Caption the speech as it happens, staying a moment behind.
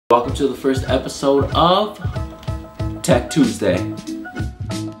Welcome to the first episode of Tech Tuesday.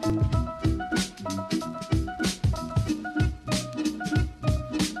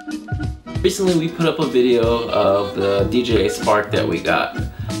 Recently we put up a video of the DJI Spark that we got,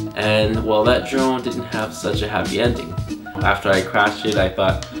 and well, that drone didn't have such a happy ending. After I crashed it, I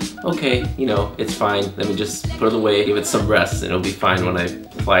thought, okay, you know, it's fine, let me just put it away, give it some rest, and it'll be fine when I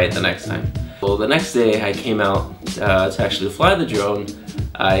fly it the next time. Well, the next day I came out to actually fly the drone.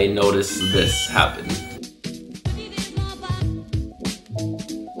 I noticed this happen.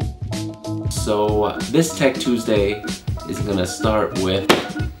 So this Tech Tuesday is gonna start with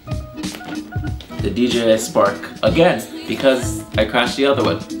the DJI Spark again, because I crashed the other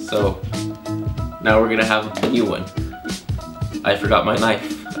one. So now we're gonna have a new one. I forgot my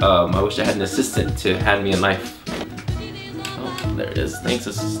knife. I wish I had an assistant to hand me a knife. Oh, there it is. Thanks,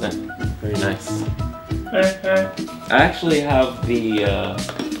 assistant. Very nice. I actually have the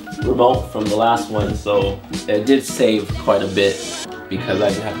remote from the last one, so it did save quite a bit because I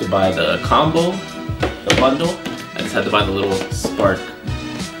didn't have to buy the combo, the bundle. I just had to buy the little Spark.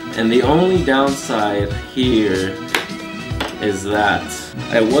 And the only downside here is that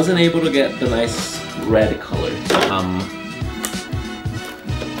I wasn't able to get the nice red color.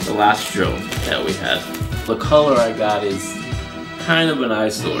 The last drone that we had. The color I got is kind of an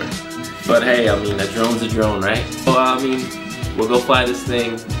eyesore. But hey, I mean, a drone's a drone, right? So I mean, we'll go fly this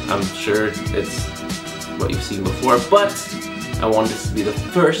thing. I'm sure it's what you've seen before, but I want this to be the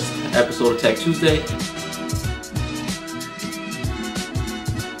first episode of Tech Tuesday.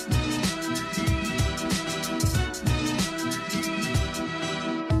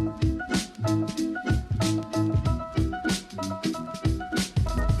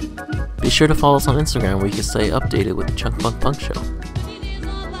 Be sure to follow us on Instagram where you can stay updated with the Chunk Punk Punk Show.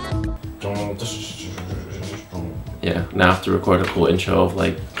 Yeah, now I have to record a cool intro of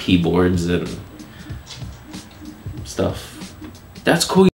like keyboards and stuff. That's cool.